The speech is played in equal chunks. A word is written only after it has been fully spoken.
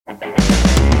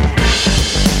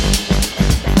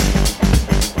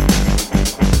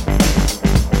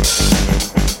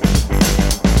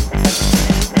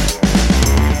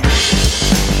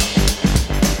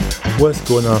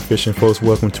going on, fishing folks?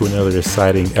 Welcome to another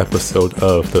exciting episode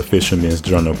of the Fisherman's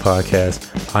Journal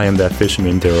podcast. I am that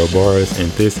fisherman, Daryl Bars, and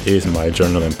this is my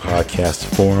journal and podcast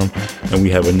forum. And we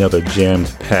have another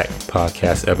jam-packed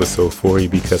podcast episode for you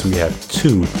because we have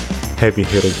two heavy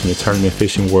hitters in the tournament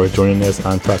fishing world joining us.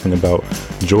 I'm talking about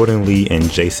Jordan Lee and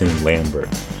Jason Lambert.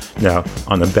 Now,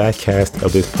 on the backcast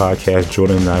of this podcast,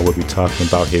 Jordan and I will be talking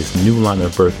about his new line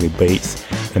of Berkley baits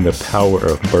and the power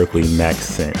of Berkley Max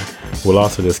Scent. We'll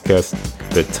also discuss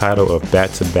the title of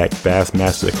back-to-back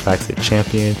Bassmaster Classic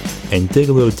champion and dig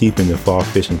a little deep into fall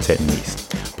fishing techniques.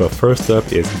 But first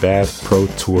up is Bass Pro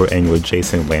Tour angler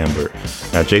Jason Lambert.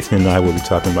 Now, Jason and I will be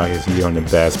talking about his year on the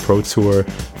Bass Pro Tour,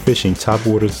 fishing top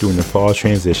waters during the fall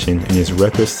transition, and his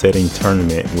record-setting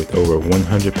tournament with over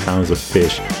 100 pounds of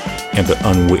fish and the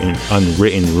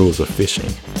unwritten rules of fishing.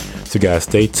 So guys,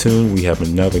 stay tuned. We have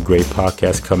another great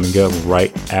podcast coming up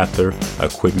right after a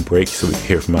quick break so we can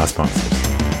hear from our sponsors.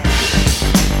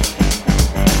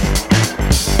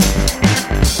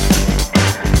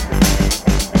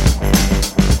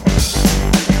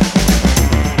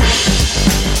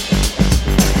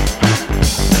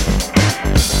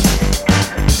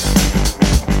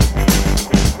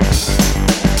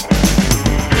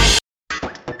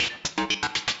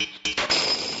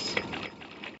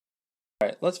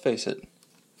 Alright, let's face it.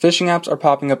 Fishing apps are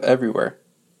popping up everywhere,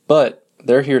 but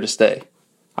they're here to stay.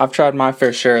 I've tried my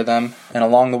fair share of them, and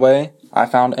along the way, I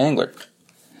found Angler.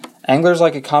 Angler's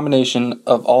like a combination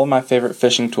of all of my favorite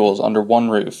fishing tools under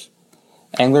one roof.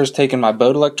 Angler's taken my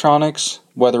boat electronics,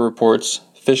 weather reports,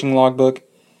 fishing logbook,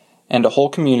 and a whole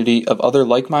community of other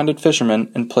like-minded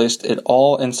fishermen and placed it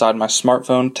all inside my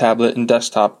smartphone, tablet, and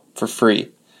desktop for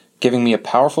free, giving me a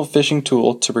powerful fishing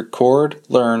tool to record,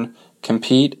 learn,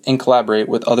 compete, and collaborate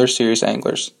with other serious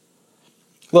anglers.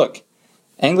 Look,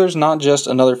 Angler's not just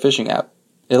another fishing app.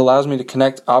 It allows me to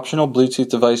connect optional Bluetooth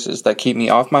devices that keep me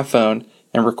off my phone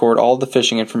and record all the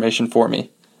fishing information for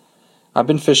me. I've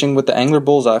been fishing with the Angler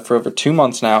Bullseye for over 2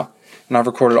 months now, and I've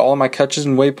recorded all of my catches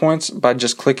and waypoints by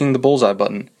just clicking the Bullseye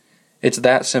button. It's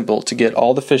that simple to get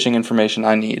all the fishing information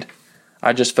I need.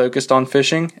 I just focused on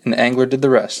fishing, and Angler did the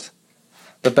rest.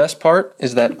 The best part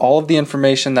is that all of the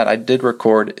information that I did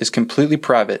record is completely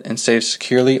private and saved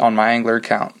securely on my Angler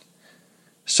account.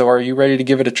 So are you ready to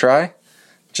give it a try?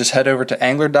 Just head over to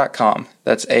angler.com.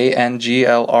 That's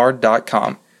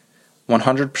ANGLR.com.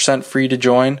 100% free to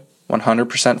join,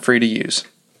 100% free to use.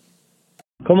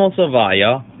 Comment ça va,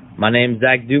 y'all? My name's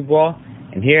Zach Dubois,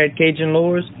 and here at Cajun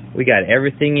Lures, we got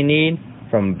everything you need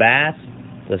from bass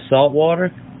to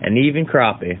saltwater and even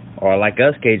crappie, or like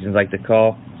us Cajuns like to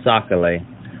call, sac-a-lait.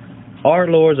 Our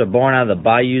lures are born out of the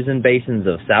bayous and basins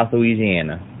of South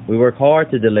Louisiana. We work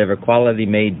hard to deliver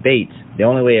quality-made baits, the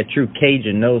only way a true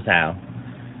Cajun knows how.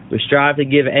 We strive to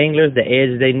give anglers the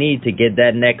edge they need to get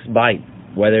that next bite,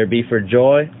 whether it be for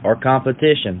joy or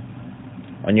competition.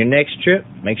 On your next trip,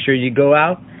 make sure you go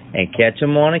out and catch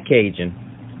them on a Cajun.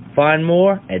 Find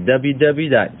more at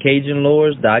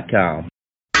www.cajunlures.com.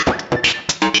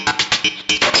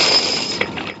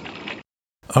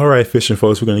 All right, fishing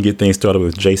folks, we're going to get things started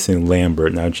with Jason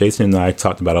Lambert. Now, Jason and I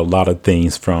talked about a lot of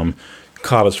things from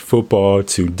college football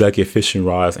to ducket fishing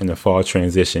rods in the fall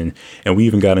transition, and we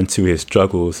even got into his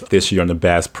struggles this year on the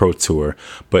Bass Pro Tour.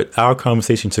 But our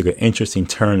conversation took an interesting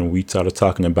turn when we started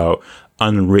talking about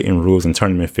unwritten rules in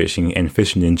tournament fishing and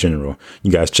fishing in general.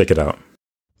 You guys check it out.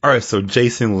 All right, so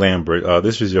Jason Lambert,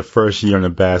 this was your first year on the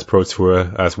Bass Pro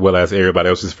Tour as well as everybody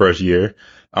else's first year.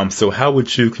 So how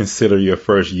would you consider your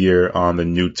first year on the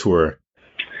new tour?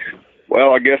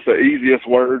 Well, I guess the easiest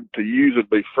word to use would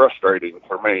be frustrating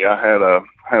for me. I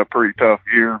had a pretty tough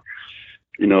year.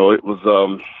 You know, it was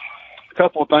a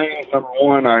couple of things. Number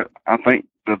one, I think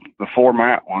the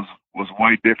format was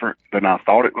way different than I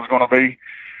thought it was going to be.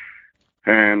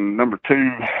 And number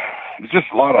two, it's just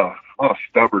a lot of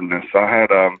stubbornness. I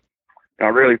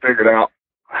really figured out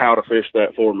how to fish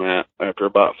that format after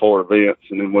about 4 events,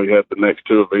 and then we had the next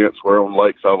 2 events were on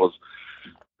lakes I was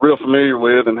real familiar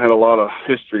with and had a lot of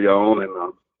history on,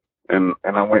 and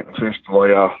I went and fished the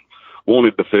way I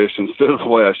wanted to fish instead of the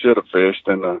way I should have fished,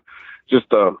 and it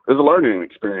was a learning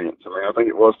experience. I mean, I think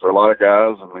it was for a lot of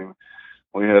guys. I mean,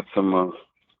 we had some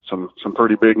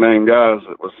pretty big name guys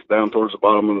that was down towards the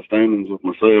bottom of the standings with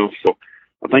myself, so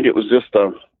I think it was just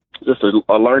a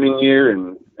learning year,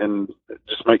 and it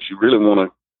just makes you really want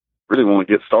to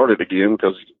get started again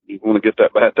because you want to get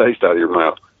that bad taste out of your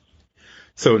mouth.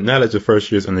 So now that your first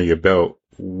year's under your belt,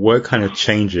 what kind of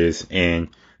changes and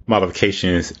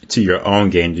modifications to your own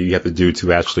game do you have to do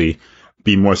to actually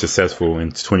be more successful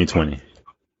in 2020?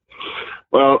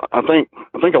 Well, I think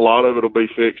a lot of it will be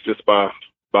fixed just by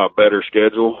by a better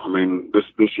schedule. I mean,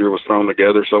 this year was thrown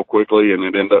together so quickly, and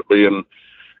it ended up being,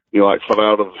 like 5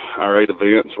 out of our 8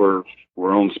 events were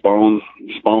on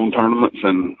spawn tournaments,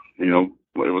 and it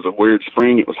was a weird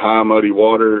spring. It was high, muddy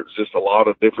water. It was just a lot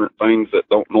of different things that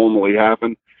don't normally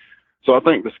happen. So I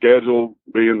think the schedule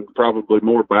being probably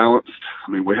more balanced.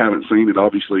 I mean, we haven't seen it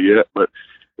obviously yet, but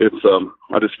it's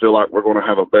I just feel like we're going to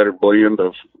have a better blend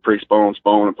of pre-spawn,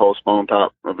 spawn, and post-spawn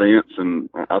type events, and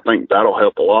I think that'll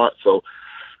help a lot. So,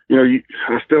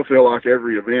 I still feel like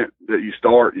every event that you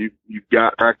start, you've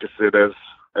got to practice it as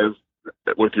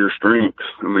with your strengths.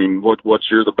 I mean, what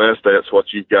you're the best at is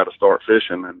what you've got to start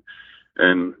fishing,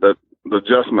 and the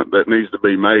adjustment that needs to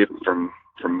be made from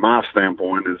my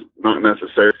standpoint is not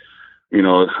necessarily,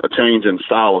 a change in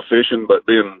style of fishing, but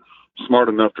being smart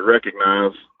enough to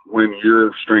recognize when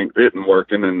your strength isn't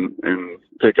working and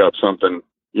pick up something.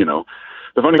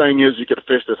 The funny thing is, you could have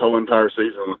fished this whole entire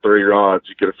season with 3 rods.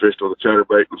 You could have fished with a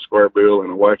chatterbait and a square bill and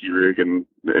a wacky rig, and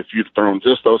if you'd thrown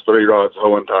just those 3 rods the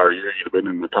whole entire year, you'd have been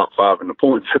in the top 5 in the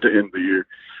points at the end of the year.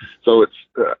 So it's,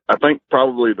 I think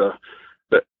probably the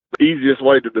easiest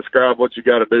way to describe what you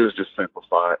got to do is just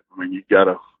simplify it. I mean, you got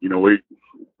to,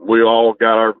 we all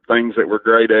got our things that we're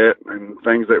great at and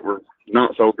things that we're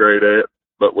not so great at,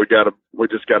 but we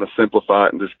just got to simplify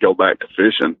it and just go back to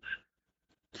fishing.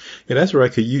 Yeah, that's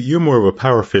right. 'Cause you're more of a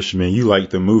power fisherman. You like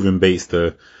the moving baits,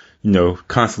 the,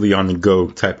 constantly on the go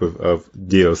type of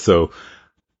deal. So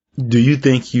do you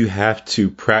think you have to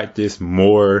practice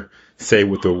more, say,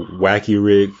 with a wacky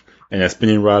rig and a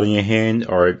spinning rod in your hand,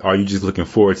 or are you just looking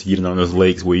forward to getting on those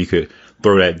lakes where you could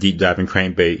throw that deep diving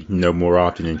crankbait, more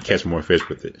often and catch more fish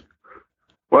with it?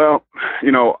 Well,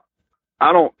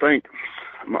 I don't think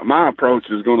my approach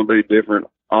is going to be different,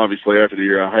 obviously, after the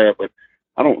year I have, but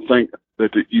I don't think that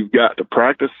you've got to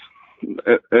practice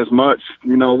as much,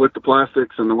 with the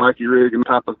plastics and the wacky rig and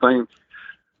type of thing.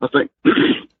 I think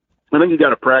you got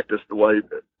to practice the way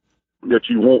that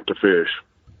you want to fish.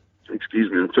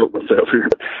 Excuse me, I choked myself here.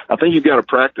 I think you've got to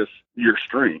practice your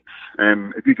strengths,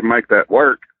 and if you can make that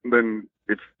work, then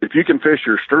if you can fish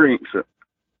your strengths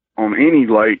on any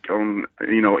lake, on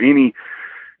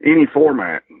any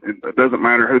format, it doesn't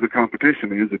matter who the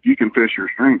competition is. If you can fish your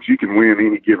strengths, you can win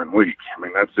any given week.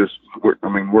 I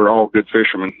mean, we're all good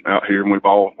fishermen out here, and we've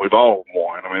all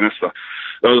won. I mean, that's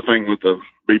the other thing with the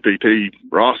BPT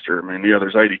roster. I mean,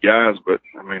 there's 80 guys, but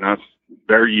I mean, I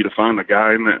dare you to find a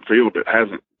guy in that field that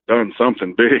hasn't done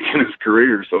something big in his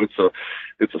career. So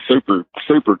it's a super,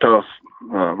 super tough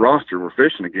roster we're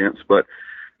fishing against, but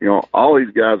all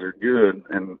these guys are good,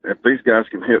 and if these guys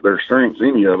can hit their strengths,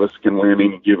 any of us can win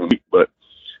any given week. But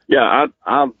yeah,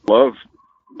 I love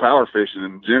power fishing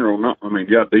in general.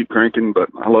 Deep cranking, but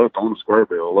I love throwing a square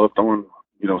bill. I love throwing,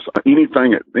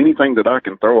 anything that I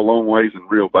can throw a long ways and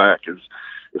reel back is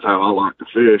how I like to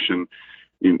fish. And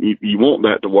you want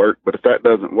that to work, but if that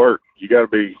doesn't work, you got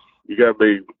to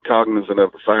be cognizant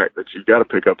of the fact that you've got to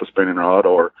pick up a spinning rod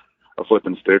or a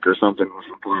flipping stick or something with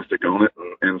some plastic on it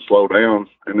and slow down,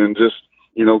 and then just,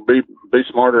 be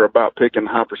smarter about picking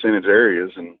high percentage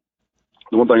areas. And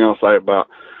the one thing I'll say about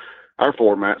our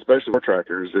format, especially our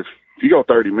trackers, if you go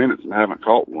 30 minutes and haven't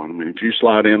caught one, I mean, if you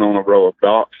slide in on a row of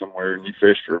docks somewhere and you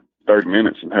fish for 30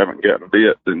 minutes and haven't gotten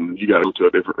bit, then you got to go to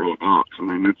a different row of docks. I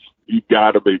mean, you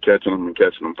got to be catching them and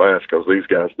catching them fast, because these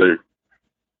guys do.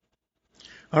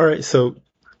 All right. So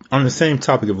on the same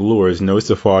topic of lures, it's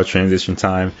the fall transition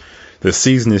time. The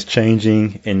season is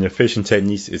changing, and the fishing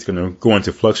techniques is going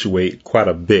to fluctuate quite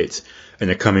a bit in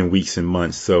the coming weeks and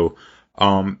months. So,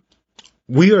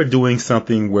 we are doing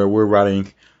something where we're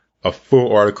writing a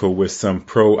full article with some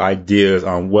pro ideas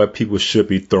on what people should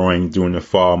be throwing during the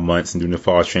fall months and during the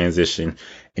fall transition.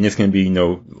 And it's going to be,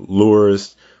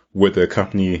 lures with the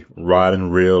company rod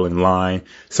and reel and line.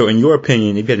 So in your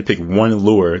opinion, if you had to pick one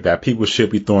lure that people should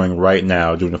be throwing right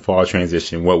now during the fall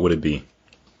transition, what would it be?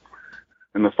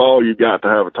 In the fall, you've got to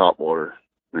have a topwater.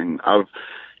 I mean,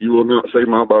 you will not see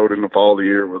my boat in the fall of the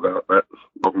year without that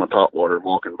of my topwater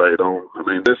walking bait on. I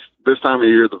mean, this time of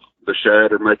year, the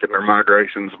shad are making their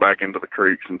migrations back into the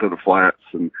creeks and to the flats,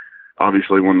 and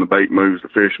obviously when the bait moves, the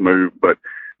fish move. But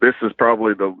this is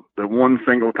probably the one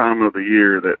single time of the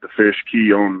year that the fish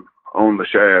key on the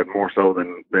shad more so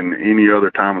than any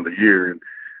other time of the year,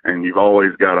 and you've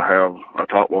always got to have a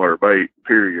topwater bait.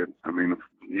 Period. I mean,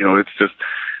 it's just.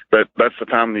 But that's the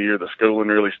time of the year the schooling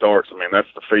really starts. I mean, that's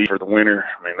the feed for the winter.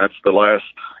 I mean, that's the last,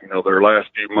 their last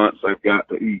few months they've got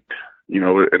to eat, in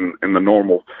the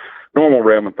normal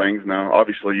realm of things. Now,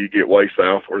 obviously, you get way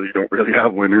south where you don't really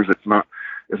have winters. It's not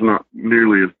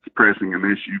nearly as pressing an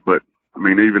issue. But I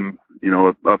mean, even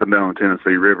up and down the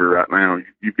Tennessee River right now,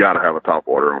 you've got to have a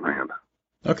topwater on hand.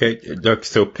 Okay, Doug,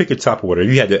 so pick a top order.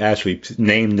 You had to actually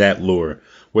name that lure.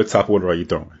 What top order are you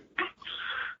throwing?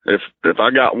 If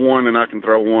I got one and I can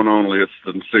throw one only, it's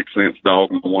the 6-inch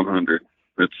Dogma 100.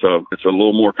 It's a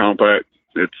little more compact.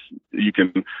 It's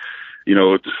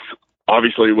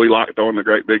obviously we like throwing the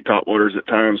great big top waters at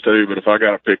times too, but if I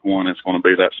got to pick one, it's going to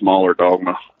be that smaller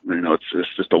Dogma.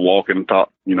 It's just a walking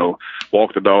top,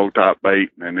 walk the dog type bait,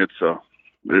 and it's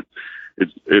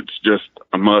just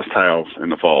a must have in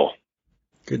the fall.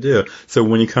 Good deal. So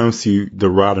when it comes to the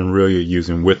rod and reel you're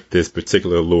using with this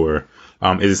particular lure,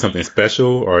 is it something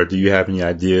special, or do you have any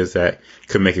ideas that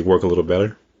could make it work a little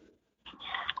better?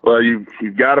 Well,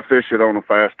 you've got to fish it on a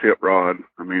fast tip rod.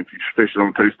 I mean, if you fish it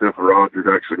on 2-stem rod,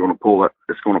 you're actually going to pull it.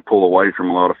 It's going to pull away from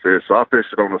a lot of fish. So I fish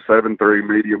it on a 7.3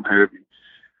 medium heavy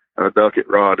ducket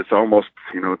rod. It's almost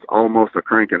a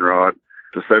cranking rod.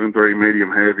 It's a 7.3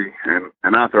 medium heavy,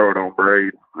 and I throw it on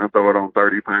braid. I throw it on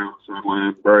 30-pound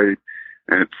sunline braid,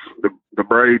 and it's the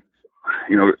braid.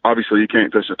 Obviously you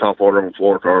can't fish the top water on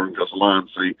fluorocarbon because the line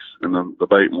sinks and the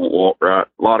bait won't walk right.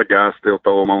 A lot of guys still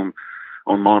throw them on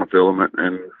monofilament,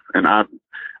 and I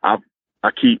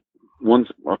keep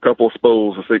a couple of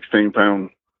spools of 16-pound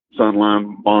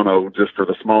sunline mono just for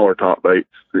the smaller top baits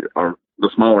or the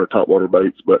smaller top water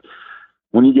baits. But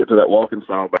when you get to that walking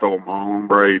style, I throw them on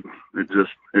braid.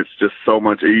 It's just so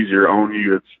much easier on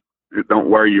you. It don't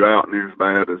wear you out near as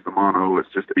bad as the mono.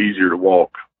 It's just easier to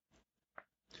walk.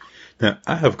 Now,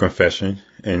 I have a confession,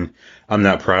 and I'm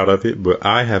not proud of it, but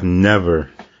I have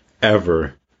never,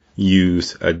 ever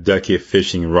used a ducket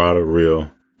fishing rod or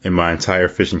reel in my entire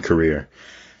fishing career.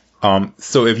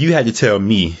 So if you had to tell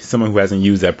me, someone who hasn't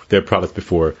used their products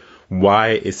before, why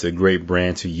it's a great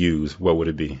brand to use, what would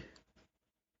it be?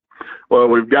 Well,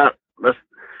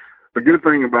 the good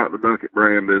thing about the Ducket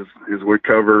brand is we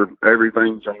cover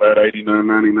everything from that $89,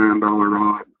 $99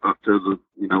 rod up to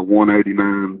the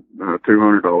 $189,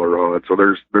 $200 rod. So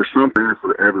there's something there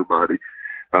for everybody.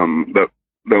 The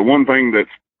one thing that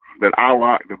I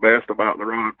like the best about the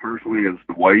rod personally is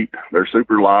the weight. They're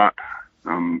super light. A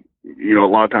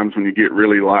lot of times when you get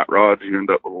really light rods, you end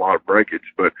up with a lot of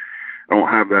breakage, but I don't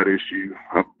have that issue.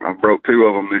 I broke 2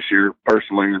 of them this year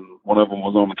personally, and one of them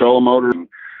was on the trolling motor, and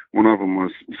one of them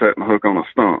was setting a hook on a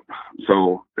stump.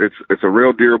 So it's a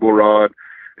real durable rod.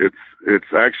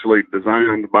 It's actually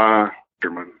designed by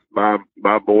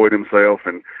Boyd himself,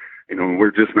 and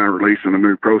we're just now releasing a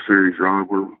new Pro Series rod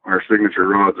where our signature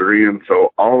rods are in.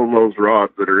 So all of those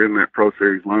rods that are in that Pro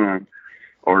Series line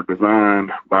are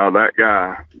designed by that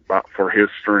guy for his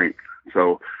strength.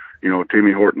 So,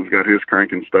 Timmy Horton's got his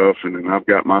cranking stuff, and then I've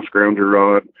got my scrounger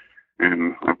rod,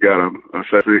 and I've got a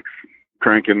 7.6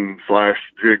 cranking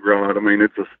 / jig rod. I mean,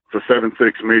 it's a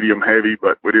 7.6 medium heavy,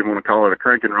 but we didn't want to call it a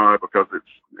cranking rod because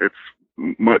it's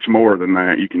much more than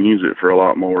that. You can use it for a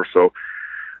lot more. So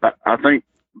I think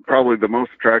probably the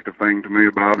most attractive thing to me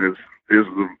about it is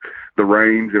the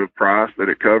range of price that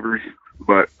it covers.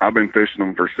 But I've been fishing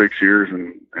them for 6 years,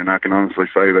 and I can honestly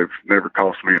say they've never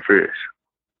cost me a fish.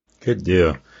 Good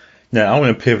deal. Now, I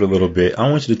want to pivot a little bit. I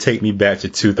want you to take me back to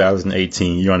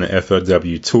 2018. You're on the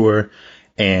FLW tour,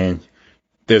 and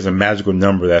there's a magical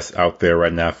number that's out there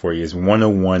right now for you. It's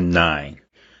 1019.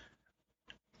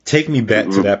 Take me back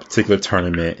to that particular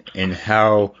tournament and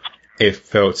how it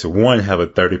felt to, one, have a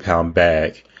 30-pound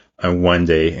bag on one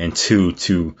day, and two,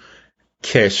 to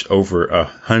catch over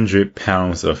 100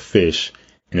 pounds of fish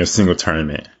in a single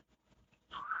tournament.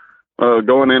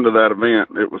 Going into that event,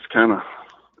 it was kind of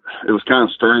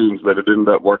strange that it ended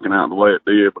up working out the way it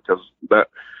did, because that,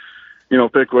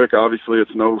 Pickwick, obviously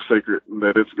it's no secret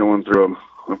that it's going through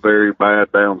a very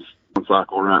bad down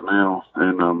cycle right now.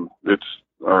 And,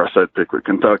 Pickwick,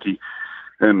 Kentucky.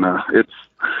 And,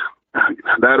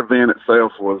 that event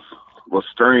itself was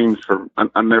strange.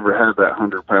 I never had that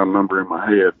 100-pound number in my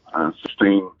head.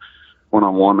 16 when I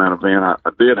won that event, I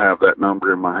did have that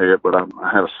number in my head, but I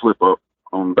had a slip up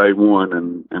on day one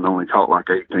and only caught like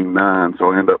 18.9,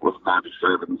 so I ended up with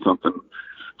 97 something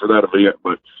for that event.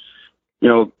 But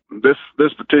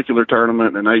this particular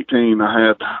tournament in 18, I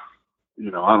had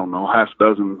I don't know, half a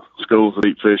dozen schools of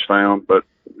deep fish found. But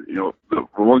the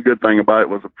one good thing about it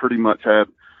was I pretty much had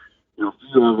a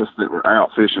few of us that were out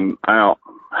fishing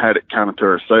had it kind of to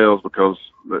ourselves, because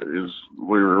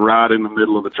we were right in the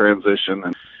middle of the transition,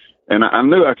 and I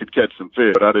knew I could catch some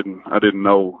fish, but I didn't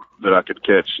know that I could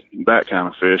catch that kind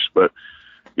of fish. But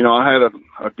I had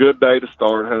a good day to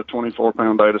start. I had a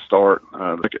 24-pound day to start.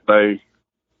 The day,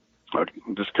 I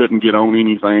just couldn't get on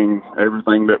anything.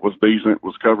 Everything that was decent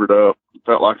was covered up. It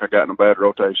felt like I got in a bad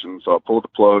rotation, so I pulled the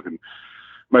plug and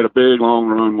made a big long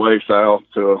run way south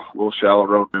to a little shallow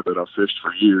road that I fished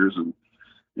for years. And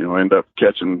End up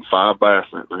catching 5 bass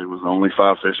that day. It was the only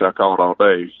 5 fish I caught all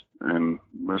day, and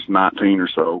there's 19 or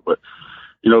so. But,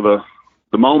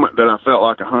 the moment that I felt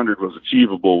like 100 was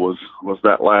achievable was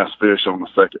that last fish on the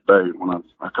second day when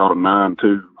I caught a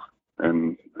 9-2,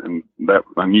 and that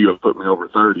I knew it put me over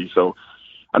 30. So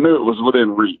I knew it was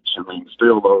within reach. I mean,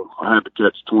 still though, I had to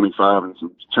catch 25 and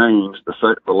some change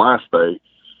the last day.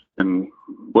 And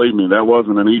believe me, that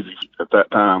wasn't an easy at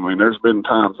that time. I mean, there's been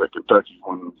times at Kentucky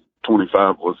when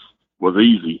 25 was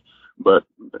easy, but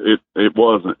it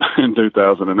wasn't in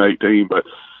 2018. But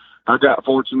I got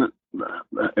fortunate.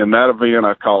 In that event,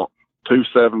 I caught 2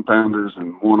 7-pounders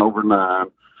and 1 over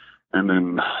 9. And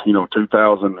then,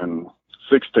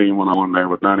 2016, when I went there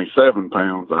with 97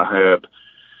 pounds, I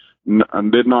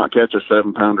did not catch a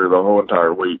 7-pounder the whole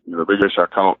entire week. The biggest I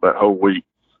caught that whole week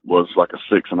was like a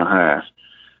 6.5.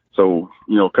 So,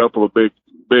 a couple of big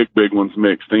ones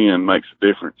mixed in makes a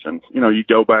difference. And, you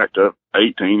go back to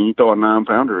 18, you throw a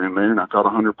 9-pounder in there, and I caught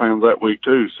 100 pounds that week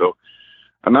too. So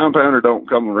a 9-pounder don't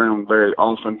come around very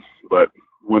often, but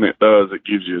when it does, it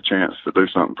gives you a chance to do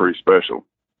something pretty special.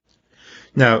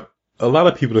 Now, a lot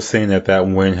of people are saying that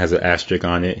win has an asterisk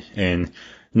on it, and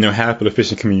half of the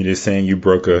fishing community is saying you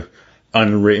broke a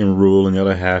unwritten rule, and the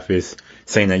other half is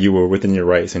saying that you were within your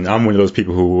rights. And I'm one of those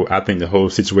people who I think the whole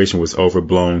situation was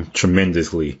overblown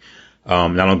tremendously.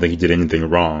 And I don't think you did anything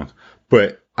wrong.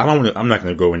 But I'm not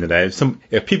going to go into that.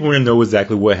 If people want to know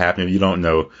exactly what happened, if you don't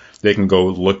know, they can go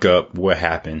look up what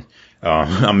happened.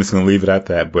 I'm just going to leave it at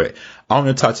that. But I want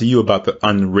to talk to you about the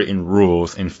unwritten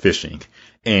rules in fishing,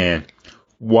 and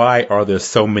why are there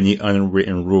so many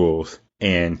unwritten rules,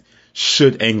 and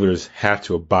should anglers have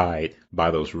to abide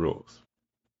by those rules?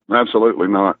 Absolutely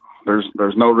not.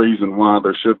 There's no reason why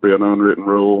there should be an unwritten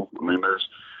rule. I mean,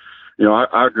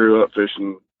 I grew up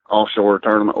fishing offshore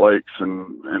tournament lakes,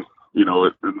 and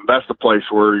that's the place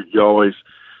where you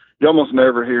almost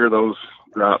never hear those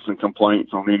gripes and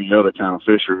complaints on any other kind of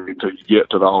fishery until you get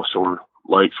to the offshore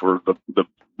lakes where the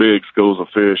big schools of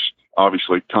fish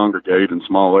obviously congregate in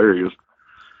small areas.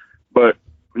 But,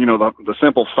 the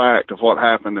simple fact of what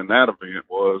happened in that event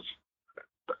was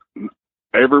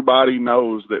everybody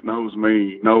knows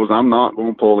me knows I'm not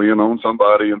going to pull in on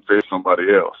somebody and fish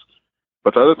somebody else.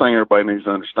 But the other thing everybody needs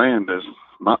to understand is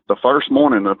the first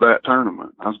morning of that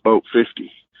tournament, I was boat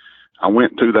 50. I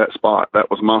went to that spot. That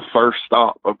was my first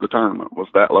stop of the tournament, was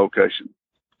that location.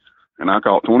 And I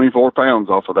caught 24 pounds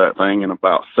off of that thing in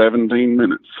about 17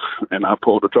 minutes. And I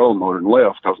pulled the trolling motor and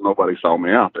left because nobody saw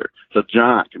me out there. It's a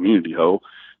giant community hole.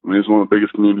 I mean, it's one of the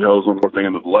biggest community holes on the north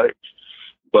end of the lake.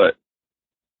 But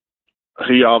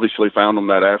he obviously found them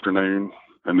that afternoon.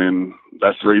 And then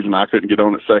that's the reason I couldn't get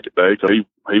on it second day, because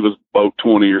he was boat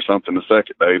 20 or something the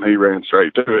second day, and he ran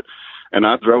straight to it. And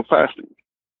I drove past him.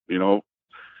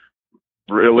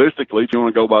 Realistically, if you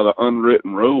want to go by the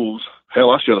unwritten rules,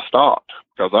 hell, I should have stopped,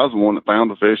 because I was the one that found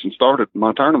the fish and started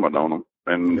my tournament on them.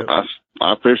 And yep.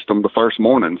 I fished them the first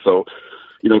morning. So,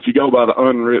 if you go by the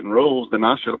unwritten rules, then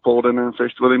I should have pulled in there and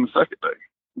fished with him the second day.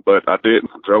 But I didn't.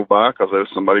 I drove by because there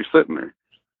was somebody sitting there.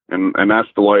 And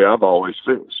that's the way I've always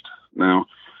fished. Now,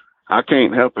 I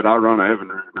can't help it. I run an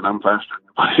avenue, and I'm faster than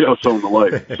anybody else on the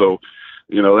lake. So,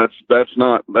 that's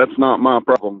not my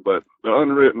problem. But the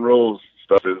unwritten rules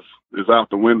stuff is out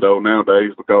the window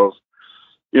nowadays, because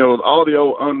all the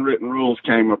old unwritten rules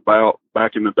came about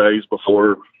back in the days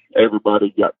before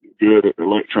everybody got good at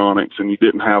electronics, and you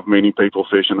didn't have many people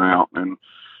fishing out. And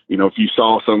if you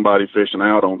saw somebody fishing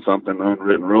out on something, the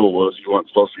unwritten rule was you weren't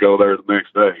supposed to go there the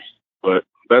next day. But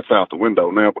that's out the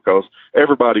window now, because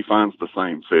everybody finds the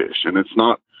same fish, and it's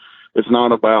not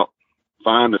about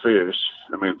finding fish.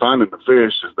 I mean, finding the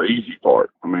fish is the easy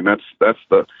part. I mean, that's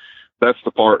the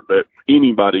part that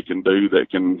anybody can do that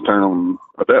can turn on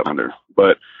a depth finder.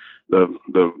 But the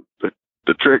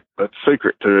trick, the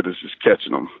secret to it is just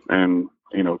catching them, and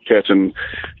catching,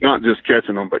 not just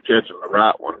catching them, but catching the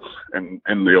right ones, and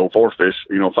the old 4-fish,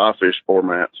 5-fish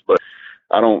formats. But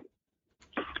I don't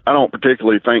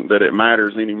particularly think that it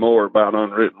matters anymore about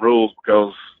unwritten rules,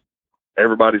 because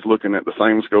everybody's looking at the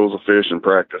same schools of fish in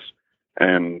practice.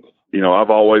 And, I've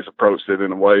always approached it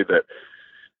in a way that,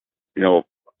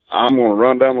 I'm going to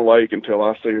run down the lake until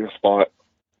I see a spot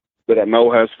that I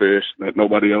know has fish that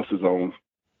nobody else is on.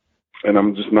 And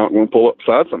I'm just not going to pull up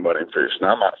beside somebody and fish.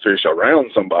 Now, I might fish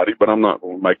around somebody, but I'm not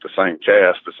going to make the same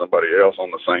cast as somebody else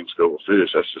on the same school of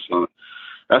fish.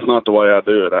 That's not the way I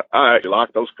do it. I actually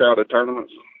like those crowded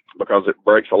tournaments, because it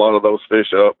breaks a lot of those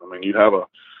fish up. I mean, you'd have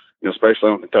especially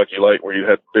on Kentucky Lake, where you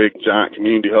had big giant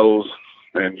community holes,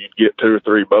 and you'd get 2 or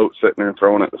 3 boats sitting there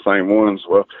throwing at the same ones.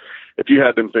 Well, if you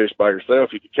had them fish by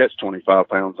yourself, you could catch 25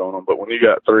 pounds on them. But when you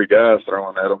got 3 guys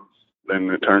throwing at them, then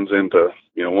it turns into,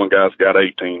 one guy's got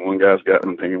 18, one guy's got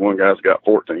 17, one guy's got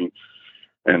 14.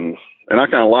 And I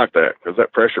kind of like that because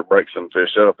that pressure breaks some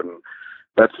fish up. And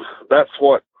that's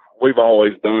what we've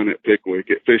always done at Pickwick.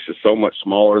 It fish is so much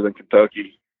smaller than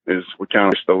Kentucky. Is we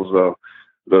kind of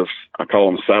those I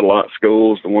call them satellite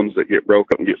schools, the ones that get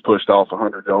broke up and get pushed off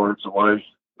 100 yards away.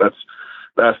 That's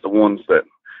the ones that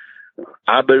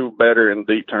I do better in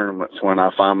deep tournaments when I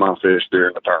find my fish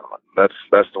during the tournament.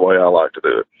 That's the way I like to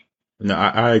do it. No,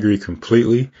 I agree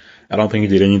completely. I don't think you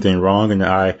did anything wrong, and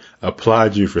I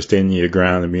applaud you for standing your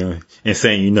ground and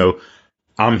saying,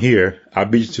 I'm here. I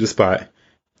beat you to the spot.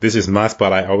 This is my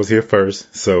spot. I was here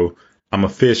first, so I'm a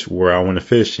fish where I want to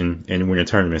fish and win a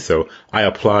tournament. So I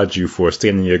applaud you for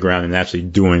standing your ground and actually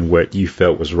doing what you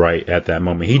felt was right at that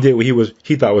moment. He did what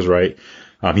he thought was right.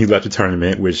 He left the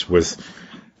tournament, which was,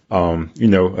 an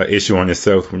issue on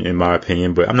itself, in my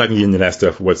opinion. But I'm not going to get into that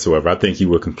stuff whatsoever. I think you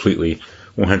were completely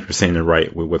 100% in the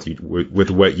right with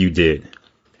what you did.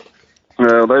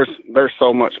 Well, there's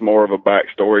so much more of a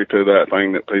backstory to that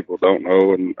thing that people don't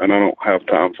know, and I don't have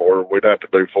time for it. We'd have to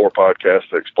do 4 podcasts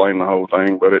to explain the whole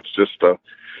thing, but it's just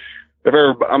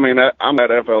I'm at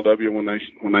FLW when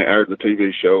they aired the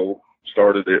TV show,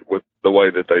 started it with the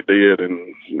way that they did,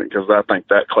 and because I think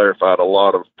that clarified a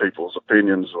lot of people's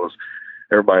opinions. Was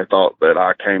everybody thought that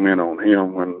I came in on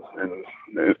him and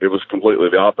it was completely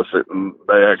the opposite, and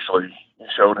they actually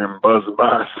showed him buzzing by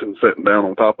us and sitting down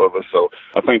on top of us. So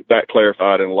I think that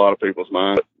clarified in a lot of people's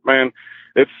minds. Man,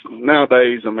 it's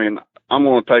nowadays, I'm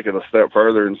going to take it a step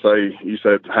further and say, you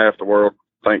said half the world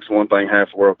thinks one thing, half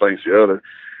the world thinks the other.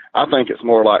 I think it's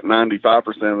more like 95%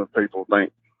 of the people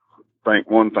think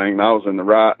one thing, and I was in the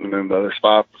right, and then there's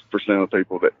 5% of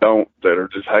people that don't, that are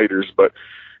just haters. But,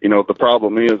 the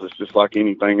problem is, it's just like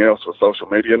anything else with social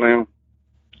media now.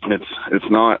 It's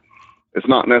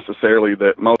not necessarily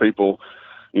that most people,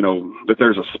 that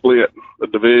there's a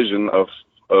division of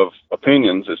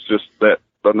opinions. It's just that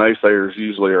the naysayers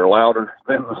usually are louder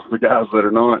than the guys that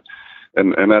are not.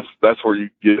 And that's where you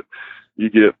get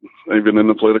even in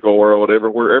the political world,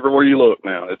 everywhere you look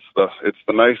now, it's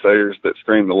the naysayers that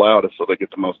scream the loudest, so they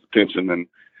get the most attention. And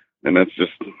that's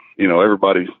just,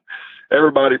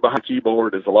 everybody behind a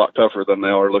keyboard is a lot tougher than they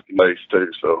are looking base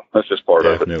too. So that's just part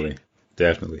of it.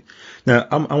 Definitely. Now,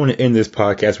 I want to end this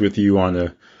podcast with you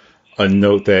on a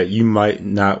note that you might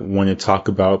not want to talk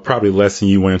about, probably less than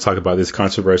you want to talk about this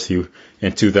controversy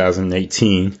in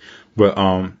 2018. But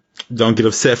don't get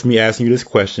upset for me asking you this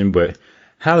question, but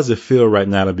how does it feel right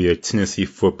now to be a Tennessee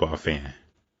football fan?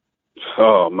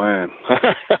 Oh, man.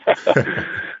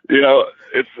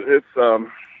 It's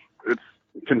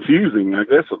confusing, I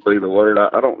guess would be the word.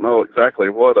 I don't know exactly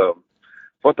what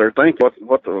they're thinking,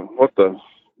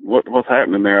 what's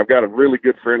happening there. I've got a really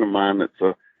good friend of mine that's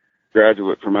a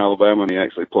graduate from Alabama, and he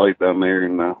actually played down there.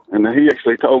 And he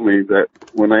actually told me that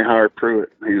when they hired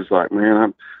Pruitt, he was like,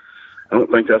 man, I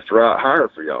don't think that's the right hire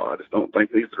for y'all. I just don't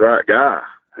think he's the right guy.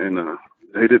 And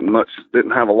he didn't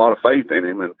have a lot of faith in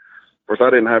him. And of course, I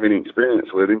didn't have any experience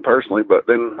with him personally. But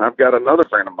then I've got another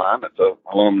friend of mine that's an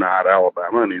alumni at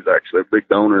Alabama, and he's actually a big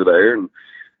donor there.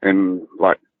 And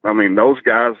those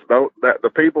guys,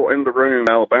 the people in the room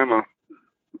in Alabama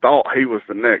thought he was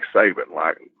the next Saban.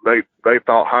 Like they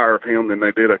thought higher of him than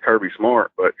they did of Kirby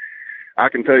Smart. But I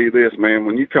can tell you this, man,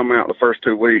 when you come out the first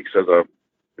 2 weeks as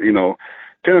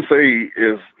Tennessee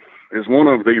is one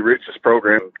of the richest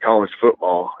programs in college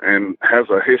football and has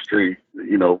a history,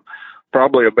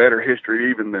 probably a better history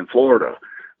even than Florida.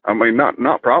 I mean,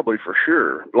 not probably, for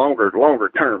sure, longer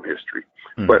term history.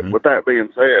 Mm-hmm. But with that being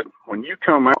said, when you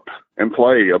come out and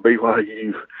play a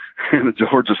BYU and a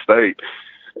Georgia State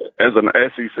as an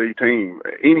SEC team,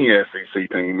 any SEC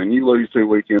team, and you lose 2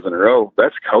 weekends in a row,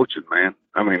 that's coaching, man.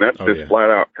 I mean, that's flat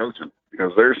out coaching,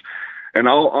 because in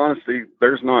all honesty,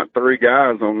 there's not 3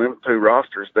 guys on them 2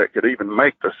 rosters that could even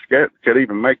make the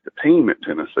team at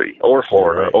Tennessee or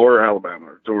Florida or Alabama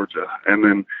or Georgia. And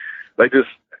then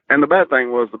and the bad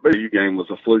thing was the BYU game was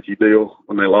a fluky deal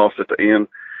when they lost at the end.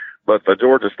 But the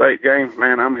Georgia State game,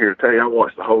 man, I'm here to tell you, I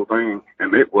watched the whole thing,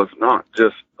 and it was not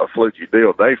just a fluky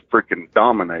deal. They freaking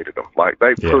dominated them. Like,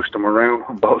 they pushed them around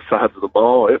on both sides of the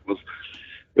ball. It was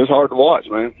hard to watch,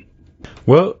 man.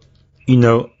 Well,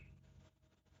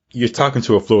 you're talking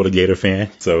to a Florida Gator fan,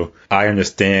 so I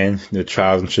understand the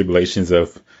trials and tribulations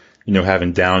of,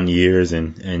 having down years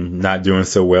and not doing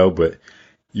so well, but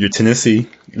you're Tennessee,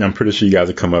 and I'm pretty sure you guys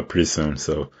will come up pretty soon,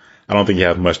 so I don't think you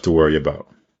have much to worry about.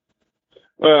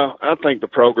 Well, I think the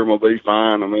program will be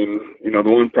fine. I mean, the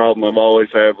one problem I've always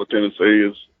had with Tennessee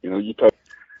is,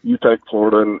 you take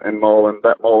Florida and Mullen,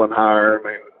 that Mullen hire. I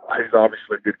mean, he's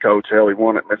obviously a good coach. Hell, he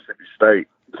won at Mississippi State.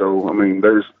 So, I mean,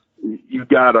 there's you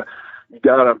gotta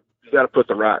put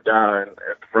the right guy at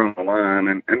the front of the line,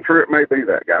 and Truett may be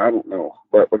that guy. I don't know,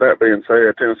 but with that being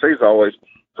said, Tennessee's always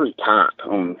pretty tight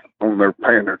on their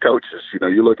paying their coaches. You know,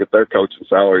 you look at their coaching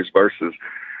salaries versus,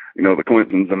 you know, the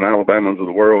Clintons and Alabamas of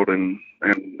the world, and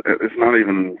it's not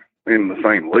even in the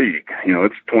same league. You know,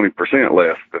 it's 20%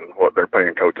 less than what they're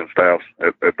paying coaching staffs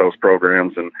at those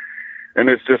programs, and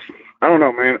it's just, I don't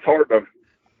know, man. It's hard to,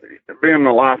 being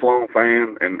a lifelong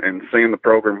fan and seeing the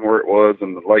program where it was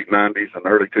in the late 90s and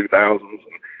early 2000s, and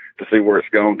to see where it's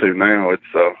gone to now,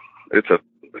 it's a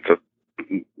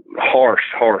harsh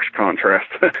contrast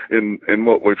in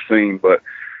what we've seen. But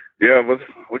yeah,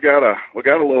 we got a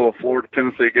little Florida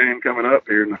Tennessee game coming up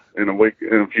here in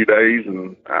a few days,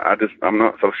 and I'm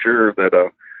not so sure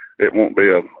that it won't be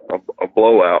a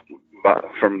blowout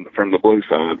from the blue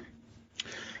side.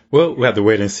 Well, we'll have to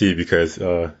wait and see because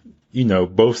you know,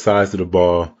 both sides of the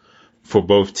ball for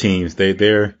both teams,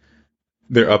 they're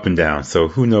up and down. So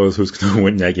who knows who's going to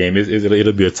win that game?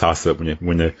 It'll be a toss up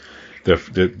when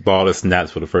the ball is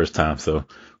snapped for the first time. So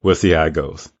we'll see how it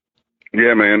goes.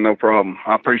 Yeah, man, no problem.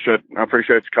 I appreciate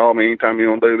you calling me. Anytime you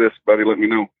want to do this, buddy, let me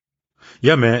know.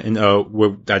 Yeah, man, and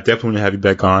I definitely want to have you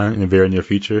back on in the very near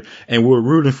future, and we're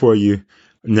rooting for you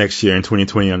next year in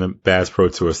 2020 on the Bass Pro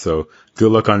Tour. So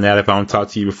good luck on that. If I don't talk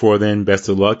to you before then, best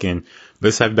of luck, and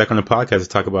let's have you back on the podcast to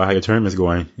talk about how your tournament's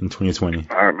going in 2020.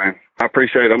 All right, man. I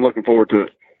appreciate it. I'm looking forward to it.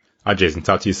 All right, Jason.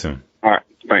 Talk to you soon. All right.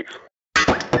 Thanks.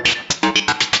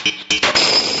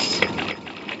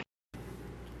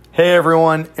 Hey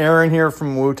everyone, Aaron here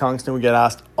from Woo Tungsten. We get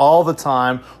asked all the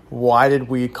time, why did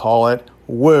we call it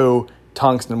Woo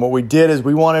Tungsten? What we did is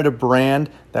we wanted a brand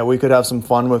that we could have some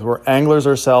fun with. We're anglers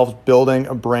ourselves, building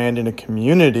a brand in a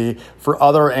community for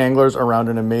other anglers around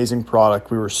an amazing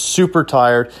product. We were super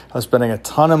tired of spending a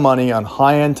ton of money on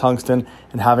high-end tungsten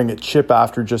and having it chip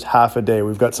after just half a day.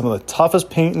 We've got some of the toughest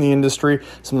paint in the industry,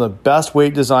 some of the best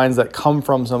weight designs that come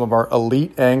from some of our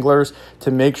elite anglers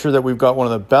to make sure that we've got one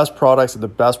of the best products at the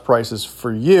best prices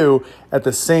for you, at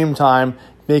the same time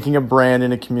making a brand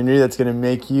in a community that's going to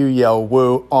make you yell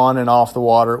woo on and off the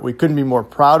water. We couldn't be more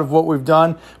proud of what we've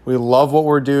done. We love what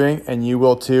we're doing, and you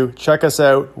will too. Check us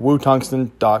out,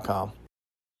 wootungsten.com.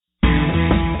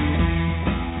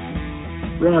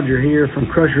 Roger here from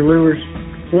Crusher Lures,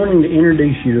 wanting to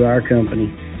introduce you to our company.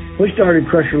 We started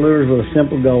Crusher Lures with a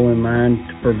simple goal in mind,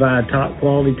 to provide top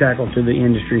quality tackle to the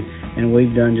industry, and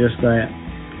we've done just that.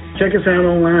 Check us out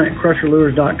online at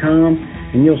crusherlures.com,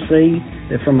 and you'll see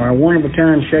that from our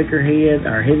one-of-a-kind shaker head,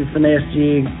 our hidden finesse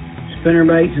jig, spinner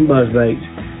baits, and buzz baits,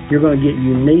 you're going to get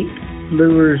unique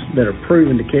lures that are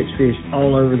proven to catch fish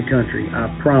all over the country,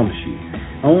 I promise you.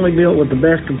 Only built with the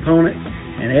best components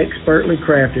and expertly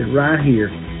crafted right here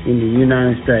in the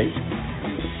United States.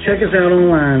 Check us out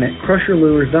online at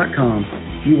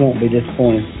crusherlures.com. You won't be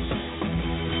disappointed.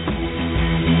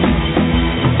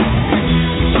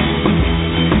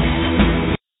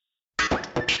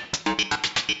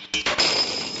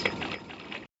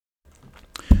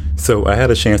 So I had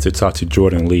a chance to talk to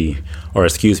Jordan Lee,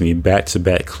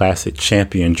 back-to-back classic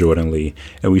champion Jordan Lee,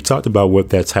 and we talked about what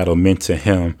that title meant to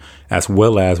him, as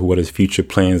well as what his future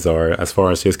plans are as far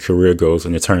as his career goes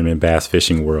in the tournament bass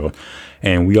fishing world.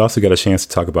 And we also got a chance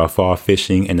to talk about fall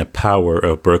fishing and the power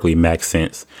of Berkley Max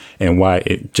Sense and why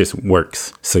it just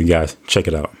works. So you guys, check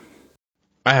it out.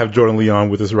 I have Jordan Lee on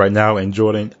with us right now, and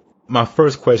Jordan, my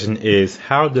first question is,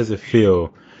 how does it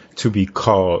feel to be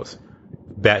called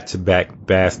back-to-back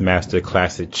Bassmaster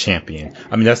Classic champion?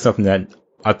 I mean, that's something that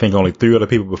I think only 3 other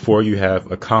people before you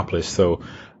have accomplished. So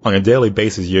on a daily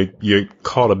basis, you're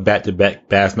called a back-to-back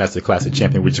Bassmaster Classic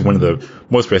champion, which is one of the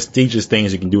most prestigious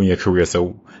things you can do in your career.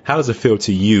 So how does it feel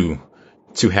to you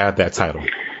to have that title?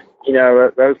 You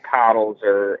know, those titles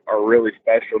are really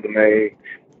special to me.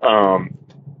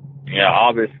 You know,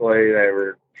 obviously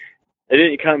they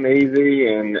didn't come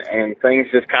easy, and things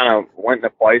just kind of went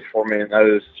into place for me in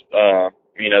those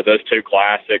those 2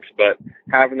 classics. But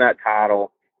having that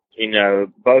title, you know,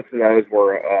 both of those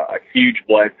were a huge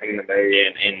blessing to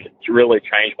me, and really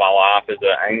changed my life as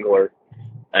an angler.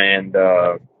 And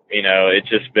you know,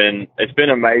 it's been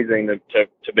amazing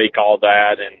to be called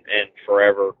that, and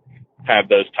forever have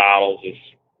those titles is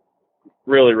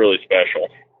really, really special.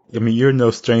 I mean, you're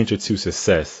no stranger to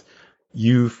success.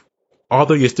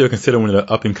 Although you're still considered one of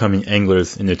the up-and-coming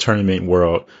anglers in the tournament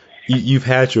world, you've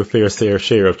had your fair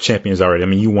share of champions already. I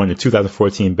mean, you won the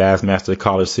 2014 Bassmaster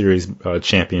College Series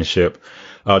championship,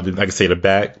 like I say, the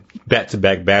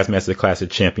back-to-back Bassmaster Classic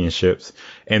championships,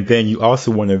 and then you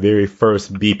also won the very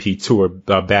first BP Tour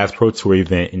Bass Pro Tour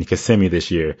event in Kissimmee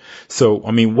this year. So,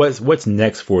 I mean, what's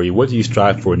next for you? What do you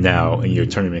strive for now in your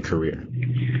tournament career?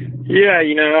 Yeah,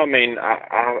 I mean,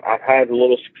 I've had a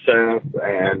little success,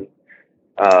 and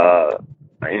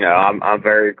I'm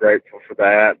very grateful for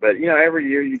that. But every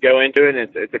year you go into it, and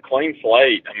it's a clean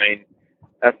slate. I mean,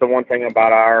 that's the one thing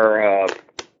about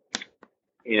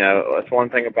that's one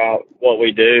thing about what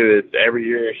we do is every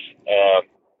year is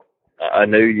a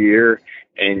new year,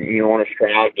 and you want to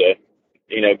strive to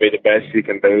be the best you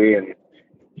can be, and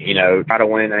try to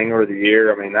win Angler of the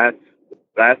Year. I mean,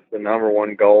 that's the number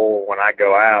one goal when I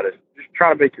go out, is just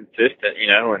try to be consistent,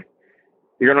 and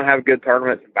you're going to have good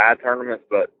tournaments and bad tournaments,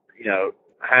 but,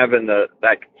 having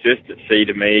that consistency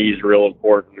to me is real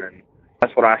important. And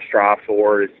that's what I strive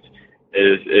for is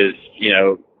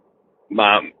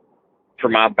for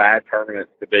my bad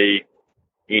tournaments to be,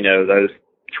 those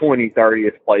 20,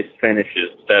 30th place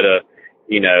finishes instead of,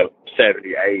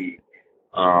 78.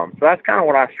 So that's kind of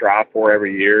what I strive for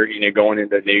every year, going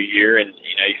into the new year. And,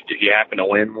 if you happen to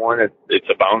win one, it's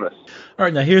a bonus. All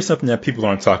right, now here's something that people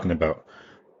aren't talking about.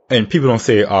 And people don't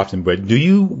say it often, but do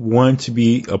you want to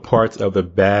be a part of the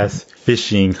Bass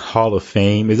Fishing Hall of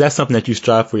Fame? Is that something that you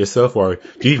strive for yourself, or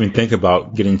do you even think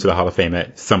about getting into the Hall of Fame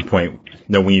at some point,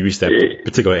 when you reach that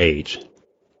particular age?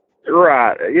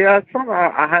 Right. Yeah, it's something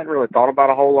I hadn't really thought about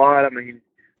a whole lot. I mean,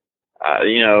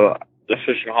 the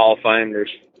Fishing Hall of Fame,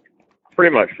 there's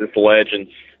pretty much just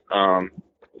legends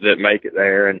that make it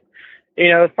there. And,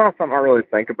 it's not something I really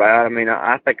think about. I mean,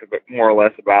 I think of it more or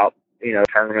less about,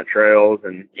 tournament trails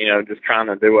and, just trying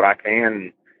to do what I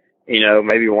can. And,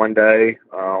 maybe one day,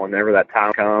 whenever that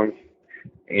time comes,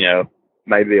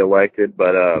 maybe elected.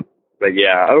 But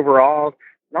yeah, overall,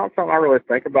 not something I really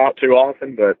think about too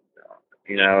often, but,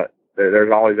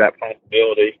 there's always that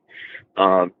possibility.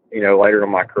 Later in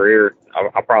my career,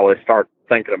 I'll probably start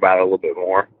thinking about it a little bit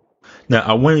more. Now,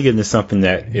 I want to get into something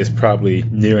that is probably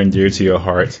near and dear to your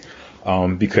heart,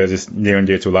 because it's near and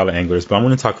dear to a lot of anglers, but I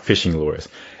want to talk fishing lures,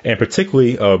 and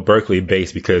particularly Berkeley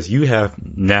baits, because you have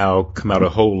now come out a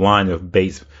whole line of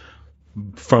baits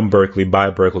from Berkeley, by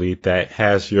Berkeley, that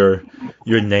has your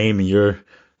name and your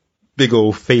big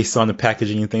old face on the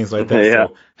packaging and things like that. Yeah.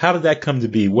 So how did that come to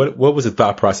be? What was the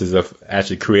thought process of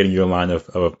actually creating your line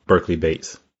of Berkeley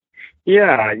baits?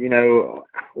 Yeah,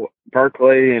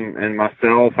 Berkeley and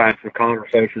myself had some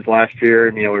conversations last year,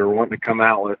 and, we were wanting to come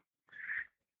out with,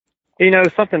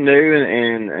 something new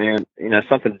and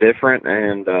something different.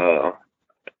 And,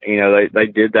 they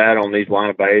did that on these line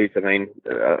of baits. I mean,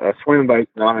 a swim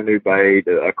bait's not a new bait,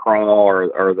 a crawl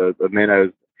or the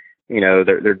minnows,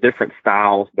 they're different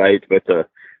styles baits, but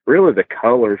really the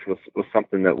colors was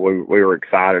something that we were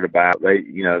excited about.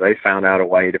 They found out a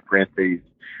way to print these,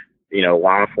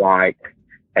 lifelike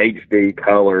HD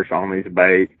colors on these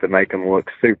baits to make them look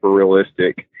super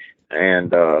realistic.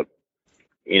 And,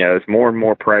 it's more and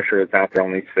more pressure that's out there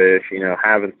on these fish,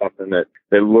 having something that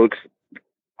looks,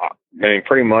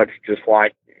 pretty much just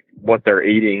like what they're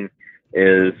eating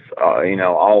is,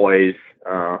 always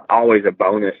a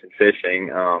bonus in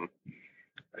fishing.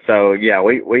 So yeah,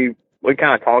 we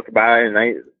kind of talked about it, and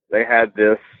they had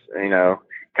this,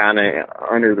 kind of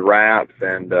under the wraps,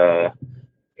 and,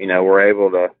 we're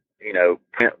able to,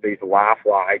 print these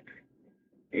lifelike,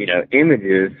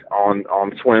 images on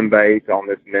swim baits, on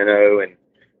this minnow.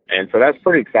 And so that's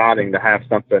pretty exciting to have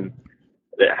something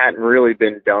that hadn't really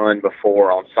been done before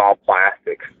on soft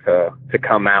plastics to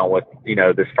come out with,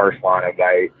 this first line of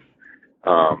baits.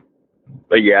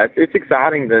 But yeah, it's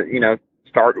exciting to,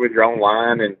 start with your own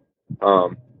line. And,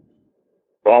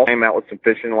 Ball came out with some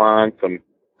fishing lines, some,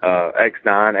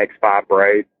 X9, X5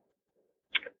 braid.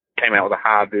 Came out with a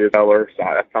high vis color, so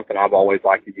that's something I've always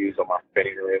liked to use on my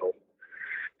spinning reels.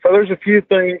 So there's a few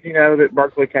things, that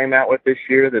Berkeley came out with this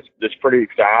year that's pretty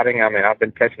exciting. I mean, I've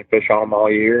been catching fish on them all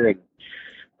year, and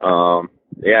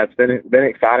yeah, it's been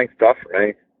exciting stuff for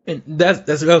me. And that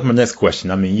was my next question.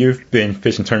 I mean, you've been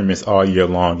fishing tournaments all year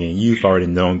long, and you've already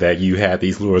known that you had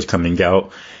these lures coming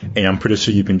out, and I'm pretty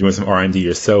sure you've been doing some R&D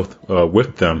yourself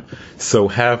with them. So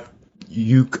have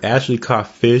you actually caught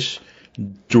fish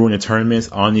during the tournaments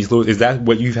on these lures? Is that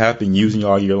what you have been using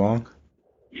all year long?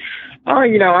 I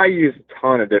use a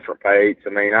ton of different baits.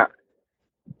 I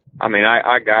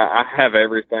have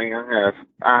everything. I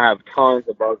have tons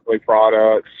of Berkeley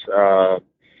products. I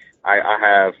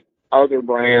have other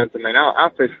brands. I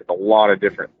fish with a lot of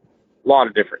different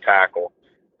tackle.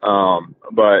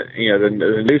 But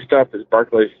the new stuff that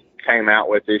Berkeley came out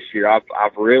with this year,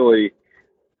 I've really,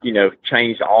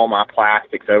 changed all my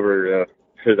plastics over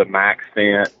to the Max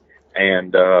Scent,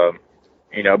 and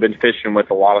I've been fishing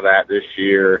with a lot of that this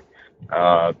year.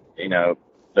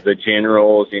 The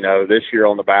generals, this year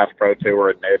on the Bass Pro Tour,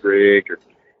 a Ned Rig or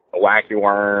a Wacky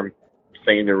Worm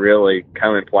seemed to really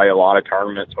come and play a lot of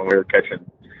tournaments when we were catching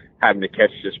having to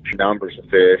catch just pure numbers of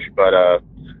fish. But,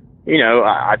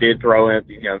 I did throw in,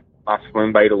 my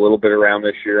swim bait a little bit around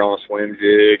this year on a swim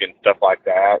jig and stuff like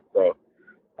that. So,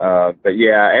 but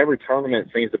yeah, every tournament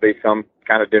seems to be some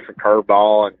kind of different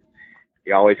curveball, and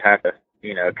you always have to,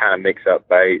 kind of mix up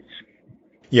baits.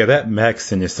 Yeah, that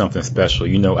Maxon is something special.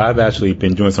 I've actually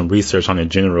been doing some research on it in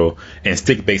general and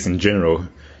stick baits in general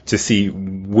to see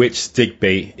which stick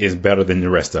bait is better than the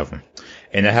rest of them.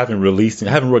 And I haven't wrote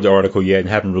the article yet and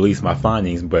haven't released my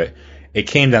findings, but it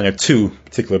came down to two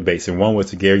particular baits. And one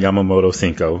was the Gary Yamamoto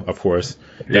Cinco, of course.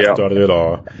 That started it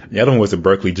all. The other one was the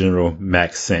Berkeley General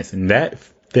Max Sense. And that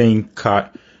thing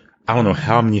caught, I don't know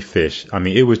how many fish. I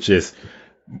mean, it was just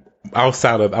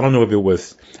outside of, I don't know if it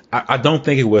was, I don't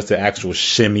think it was the actual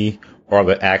shimmy or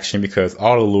the action, because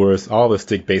all the lures, all the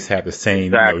stick baits have the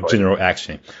same general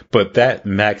action. But that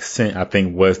Max Scent, I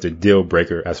think, was the deal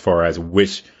breaker as far as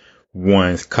which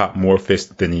ones caught more fish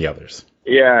than the others.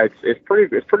 Yeah, it's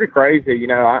pretty crazy.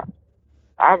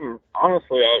 I'm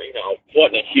honestly,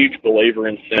 wasn't a huge believer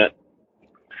in scent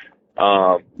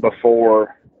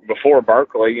before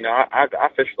Berkeley. I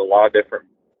fished a lot of different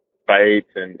baits,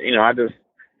 and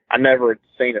I never had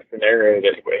seen a scenario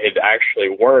that had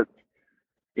actually worked.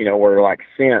 Where like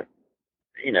scent,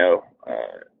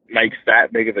 makes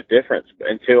that big of a difference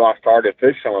until I started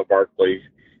fishing with Berkeley's.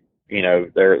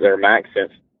 Their Max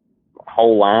Scent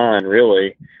whole line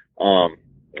really. But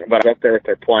I was up there at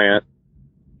their plant.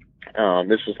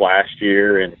 This was last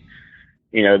year, and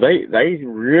they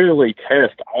really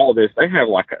test all this. They have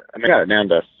they got it down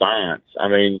to science. I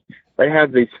mean, they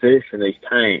have these fish in these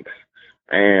tanks,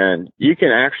 and you can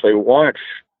actually watch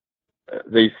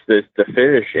the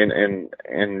fish,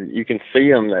 and you can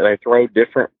see them. They throw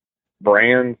different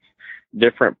brands,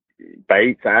 different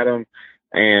baits at them,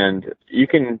 and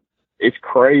it's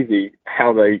crazy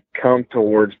how they come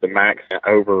towards the Max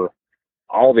over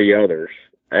all the others.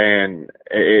 And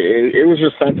it was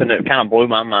just something that kind of blew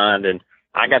my mind, and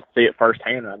I got to see it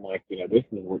firsthand. I'm like,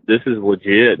 this is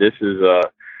legit. This is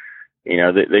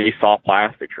these soft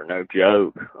plastics are no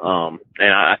joke.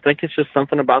 And I think it's just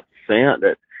something about the scent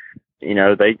that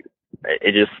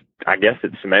I guess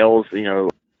it smells,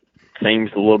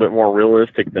 seems a little bit more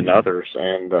realistic than others,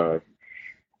 and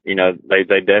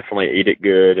they definitely eat it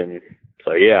good. And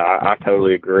so yeah, I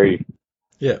totally agree.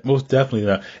 Yeah, most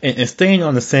definitely. And staying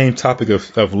on the same topic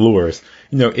of lures,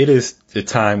 it is the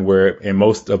time where in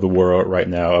most of the world right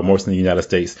now, or most in the United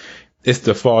States, it's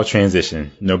the fall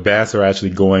transition. Bass are actually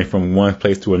going from one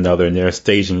place to another, and they're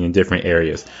staging in different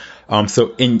areas.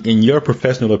 So in your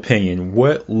professional opinion,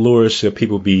 what lures should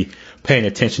people be paying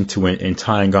attention to and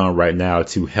tying on right now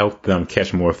to help them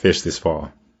catch more fish this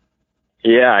fall?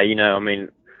 Yeah,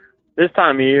 this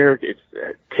time of year, it's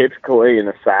typically in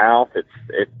the South,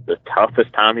 it's the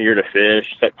toughest time of year to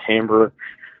fish. September,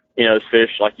 those fish,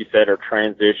 like you said, are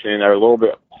transitioning. They're a little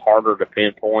bit harder to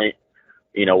pinpoint.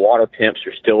 Water temps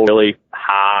are still really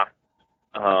high.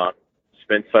 It's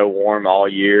been so warm all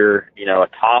year. A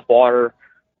top water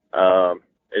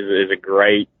is a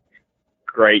great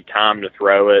time to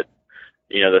throw it.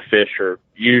 The fish are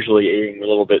usually eating a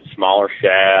little bit smaller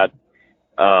shad.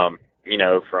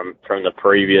 From the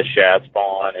previous shad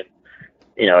spawn, and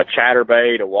a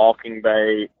chatterbait, a walking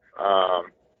bait,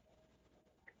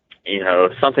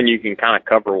 something you can kind of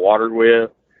cover water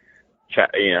with,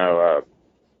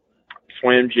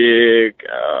 swim jig,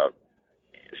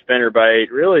 spinnerbait.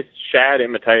 Really, shad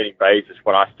imitating baits is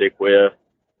what I stick with.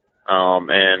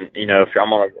 And if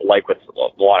I'm on a lake with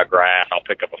a lot of grass, I'll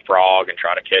pick up a frog and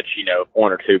try to catch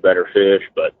one or two better fish.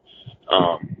 But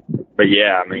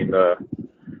yeah, I mean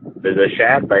the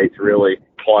shad baits really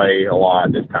play a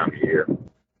lot this time of year.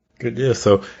 Good deal.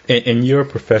 So, in your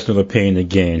professional opinion,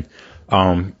 again,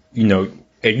 if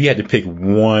you had to pick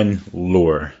one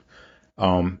lure,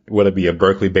 whether it be a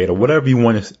Berkeley bait or whatever you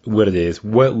want, what it is,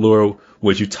 what lure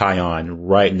would you tie on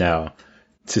right now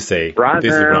to say, is what I'm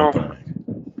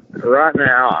doing? Right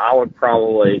now, I would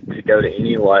probably, to go to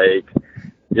any lake,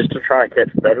 just to try to catch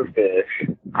better fish,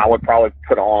 I would probably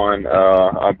put on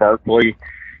a Berkeley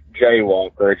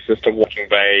Jaywalker. It's just a walking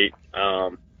bait.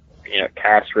 It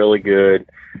casts really good,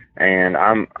 and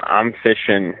I'm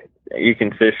fishing. You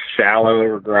can fish shallow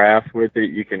over grass with it.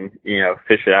 You can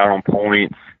fish it out on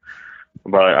points,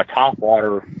 but a top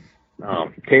water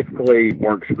typically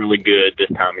works really good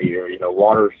this time of year.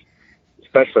 Waters,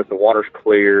 especially if the water's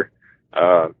clear.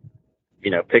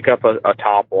 Pick up a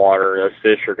top water. Those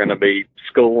fish are going to be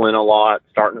schooling a lot,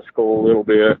 starting to school a little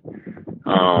bit.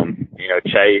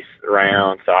 Chase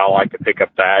around. So I like to pick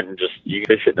up that, and you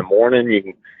can fish it in the morning. You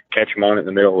can catch them on it in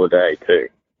the middle of the day too.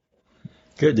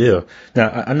 Good deal.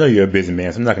 Now, I know you're a busy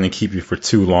man, so I'm not going to keep you for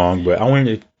too long, but I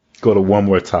wanted to go to one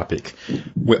more topic.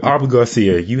 With Abu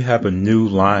Garcia, you have a new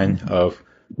line of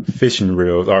fishing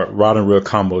reels or rod and reel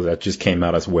combos that just came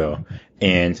out as well.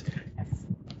 And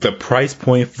the price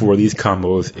point for these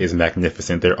combos is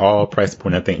magnificent. They're all price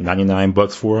point, I think,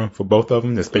 $99 for both of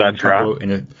them. The spinning combo. Right.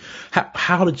 And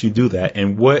how did you do that?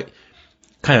 And what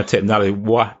kind of technology?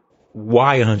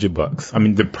 Why $100? I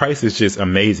mean, the price is just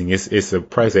amazing. It's a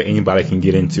price that anybody can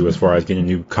get into as far as getting a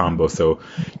new combo. So,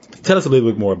 tell us a little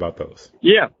bit more about those.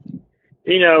 Yeah,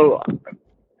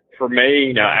 for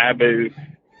me, Abu,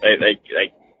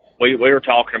 we were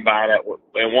talking about it.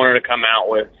 They wanted to come out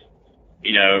with,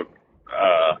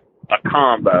 a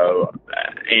combo,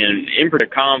 and in the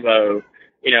combo,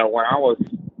 when I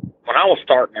was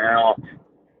starting out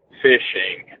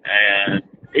fishing, and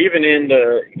even in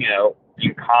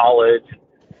college,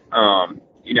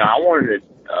 I wanted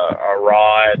a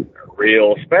rod, a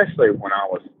reel, especially when I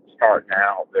was starting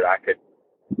out, that I could,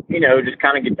 just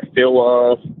kind of get the feel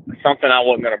of something I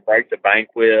wasn't going to break the bank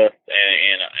with,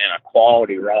 and a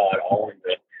quality rod all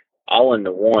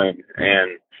into one.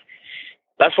 And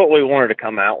that's what we wanted to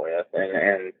come out with.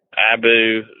 And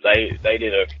Abu, they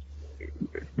did a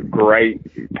great,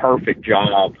 perfect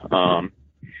job.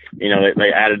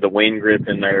 They added the wind grip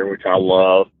in there, which I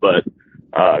love, but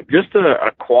just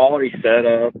a quality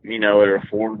setup, at an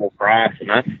affordable price, and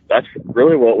that's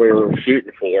really what we were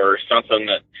shooting for. Something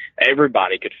that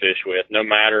everybody could fish with, no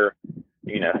matter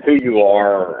who you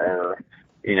are, or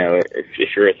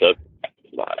if you're at the.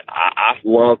 I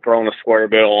love throwing a square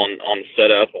bill on the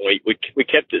setup, and we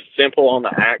kept it simple on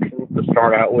the actions to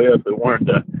start out with. We wanted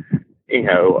to,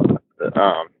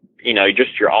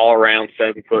 just your all around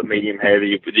 7-foot medium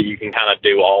heavy that you can kind of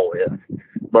do all with.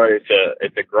 But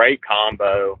it's a great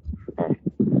combo,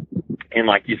 and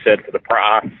like you said, for the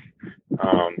price,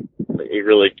 you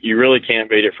really can't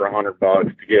beat it for $100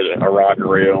 to get a rod and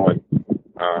reel. And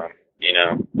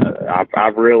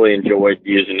I've really enjoyed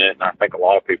using it, and I think a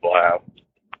lot of people have.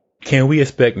 Can we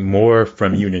expect more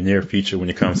from you in the near future when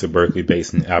it comes to Berkeley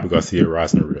Bass and Abu Garcia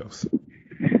rods and reels?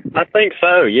 I think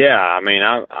so. Yeah. I mean,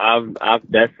 I've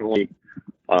definitely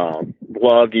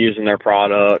loved using their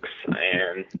products,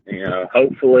 and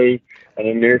hopefully in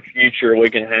the near future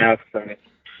we can have some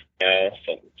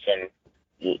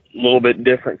little bit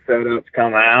different setups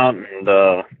come out, and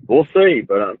we'll see.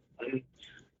 But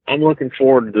I'm looking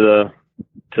forward to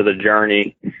the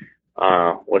journey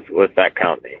with that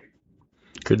company.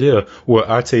 Good deal. Well,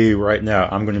 I'll tell you right now,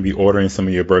 I'm going to be ordering some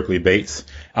of your Berkeley baits.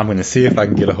 I'm going to see if I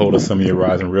can get a hold of some of your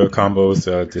rods and reel combos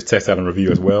to test out and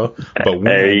review as well. But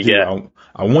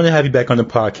I want to have you back on the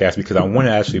podcast because I want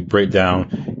to actually break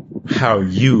down how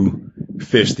you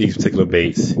fish these particular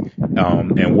baits,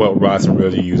 and what rods and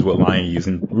reels you use, what line you use,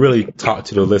 and really talk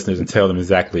to the listeners and tell them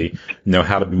exactly,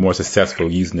 how to be more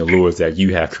successful using the lures that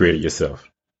you have created yourself.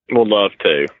 Would love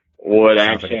to. Would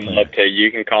actually love to.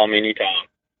 You can call me anytime.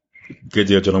 Good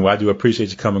deal, gentlemen. Well, I do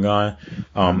appreciate you coming on.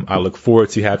 I look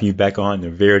forward to having you back on in the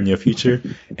very near future.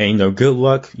 And, good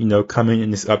luck, coming in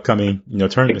this upcoming,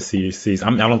 tournament series. I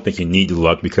don't think you need the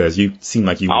luck because you seem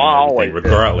like you win everything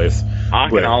regardless. I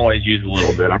can always use a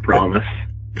little bit, I promise.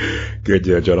 Good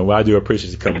deal, gentlemen. Well, I do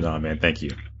appreciate you coming on, man. Thank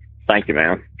you. Thank you,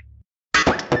 man.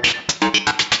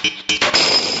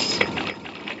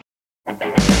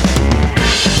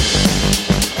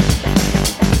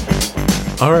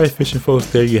 All right, fishing folks,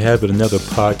 there you have it. Another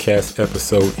podcast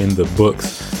episode in the books.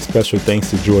 Special thanks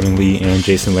to Jordan Lee and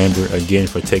Jason Lambert again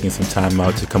for taking some time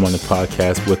out to come on the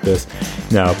podcast with us.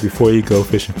 Now, before you go,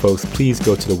 fishing folks, please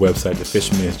go to the website,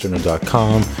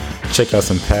 thefishermansjournal.com. Check out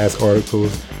some past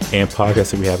articles and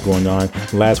podcasts that we have going on.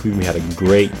 Last week, we had a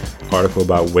great article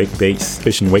about wake baits,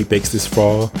 fishing wake baits this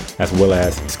fall, as well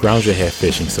as scrounger head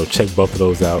fishing. So check both of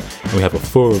those out. And we have a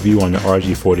full review on the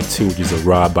RG42, which is a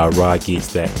rod by Rod Geeks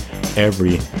that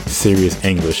every serious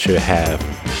angler should have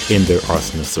in their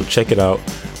arsenal. So check it out.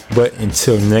 But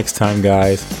until next time,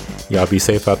 guys, y'all be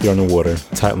safe out there on the water,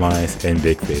 tight lines, and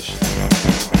big fish.